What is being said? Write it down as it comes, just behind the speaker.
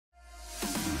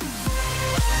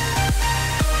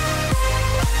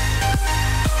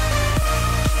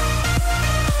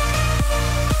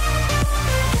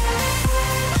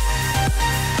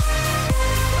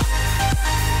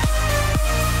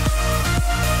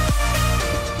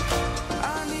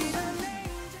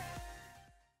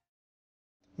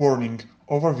Warning: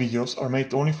 our videos are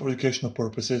made only for educational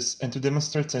purposes and to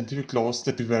demonstrate scientific laws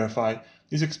that we verify.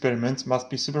 These experiments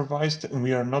must be supervised and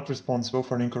we are not responsible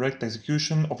for an incorrect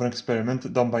execution of an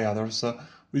experiment done by others.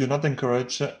 We do not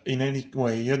encourage in any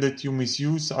way that you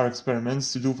misuse our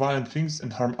experiments to do violent things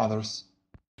and harm others.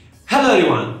 Hello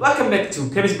everyone, welcome back to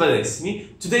chemIst by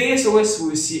Destiny. Today, as always, we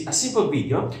will see a simple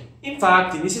video. In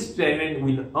fact, in this experiment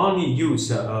we'll only use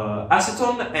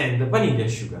acetone and vanilla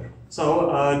sugar.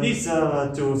 So these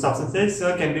two substances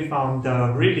can be found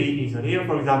really easily,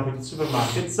 for example in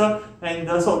supermarkets,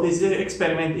 and so this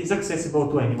experiment is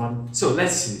accessible to anyone. So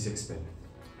let's see this experiment.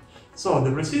 So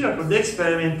the procedure for the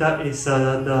experiment is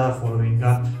the following.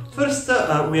 First,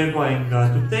 we are going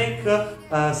to take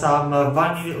some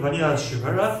vanilla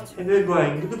sugar and we are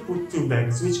going to put 2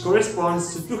 bags, which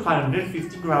corresponds to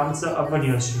 250 grams of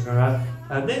vanilla sugar.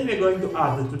 Then we are going to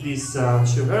add to this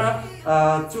sugar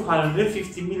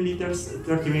 250 milliliters,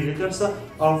 30 milliliters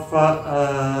of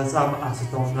some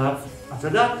acetone. After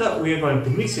that, we are going to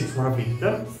mix it for a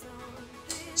bit.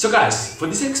 So guys, for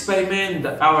this experiment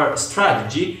our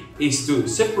strategy is to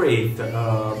separate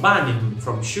vanillin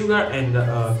from sugar and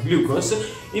glucose.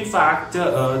 In fact,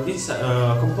 these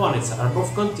components are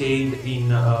both contained in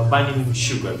vanillin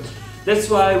sugar. That's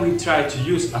why we try to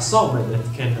use a solvent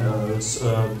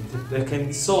that can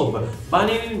dissolve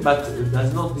vanillin but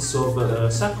does not dissolve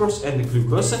sucrose and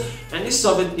glucose, and this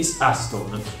solvent is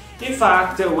acetone. In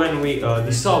fact, when we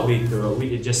dissolve it,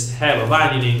 we just have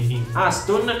vanillin in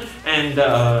acetone, and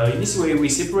in this way we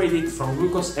separate it from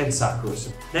glucose and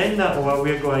sucrose. Then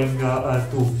we are going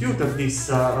to filter this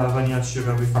vanilla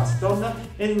sugar with acetone,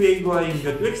 and we are going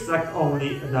to extract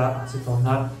only the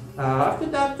acetone. After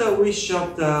that, we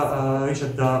should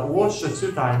wash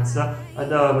 2 times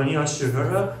the vanilla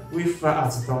sugar with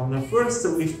acetone. First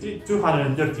with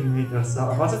 230 milliliters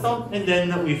of acetone, and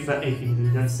then with 80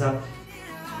 milliliters.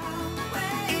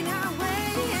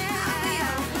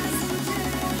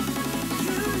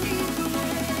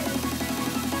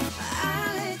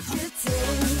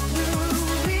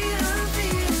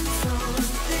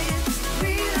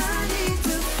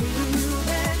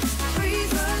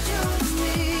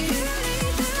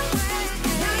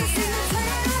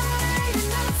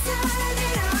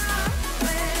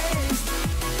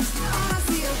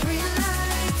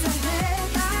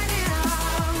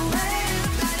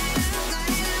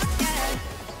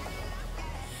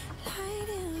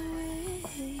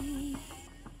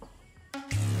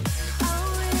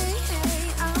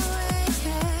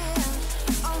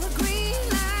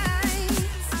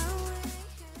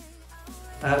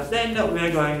 Then we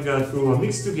are going to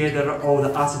mix together all the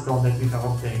acetone that we have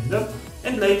obtained,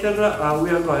 and later we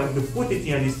are going to put it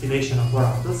in a distillation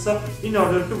apparatus in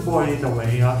order to boil it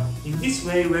away. In this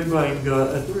way we are going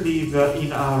to leave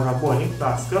in our boiling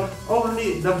flask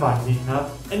only the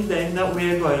vanillin, and then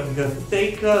we are going to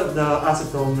take the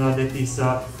acetone that is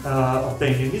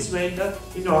obtained in this way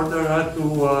in order to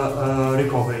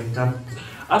recover it.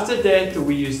 After that,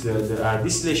 we use the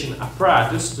distillation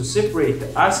apparatus to separate the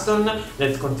acetone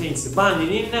that contains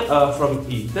vanillin from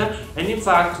it, and in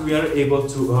fact we are able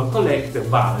to collect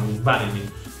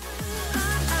vanillin.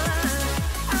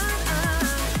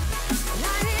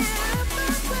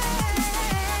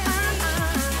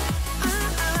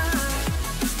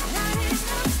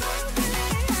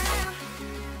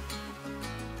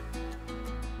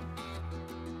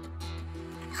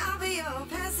 I'll be your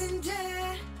passenger.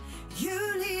 You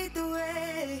lead the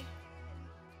way.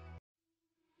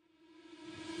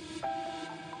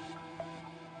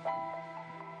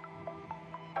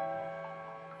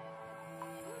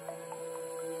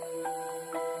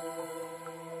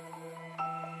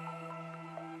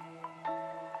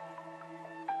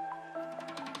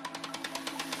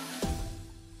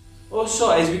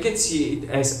 Also, as we can see, it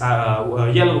has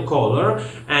a yellow color,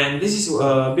 and this is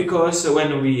because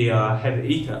when we have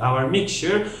our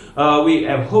mixture, we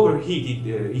have overheated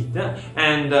it,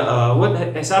 and what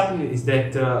has happened is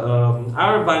that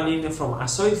our vanillin from a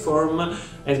solid form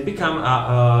has become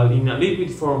in a liquid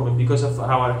form because of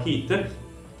our heat.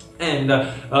 And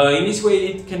in this way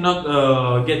it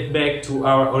cannot get back to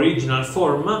our original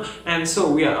form, and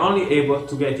so we are only able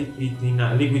to get it in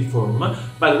a liquid form.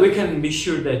 But we can be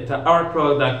sure that our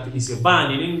product is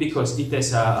vanillin because it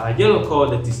has a yellow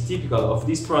color that is typical of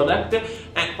this product,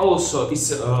 and also its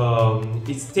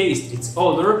taste, its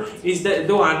odor is the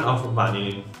one of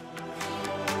vanillin.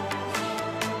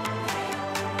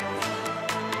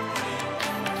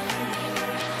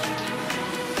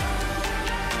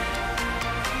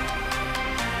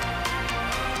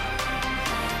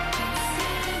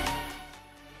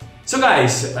 So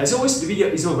guys, as always the video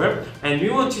is over and we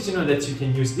want you to know that you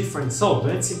can use different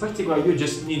solvents. In particular, you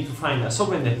just need to find a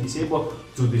solvent that is able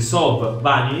to dissolve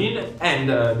vanillin and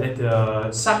that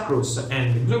sucrose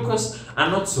and glucose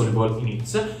are not soluble in it.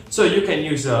 So you can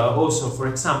use also, for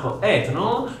example,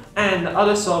 ethanol and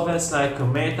other solvents like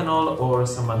methanol or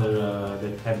some other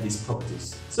that have these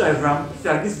properties. So everyone, if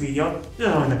you like this video, let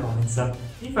us know in the comments. If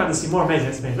you want to see more amazing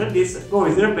experiments like this, go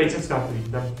visit our page and subscribe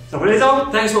to it. So for this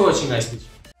all, Thanks for watching guys.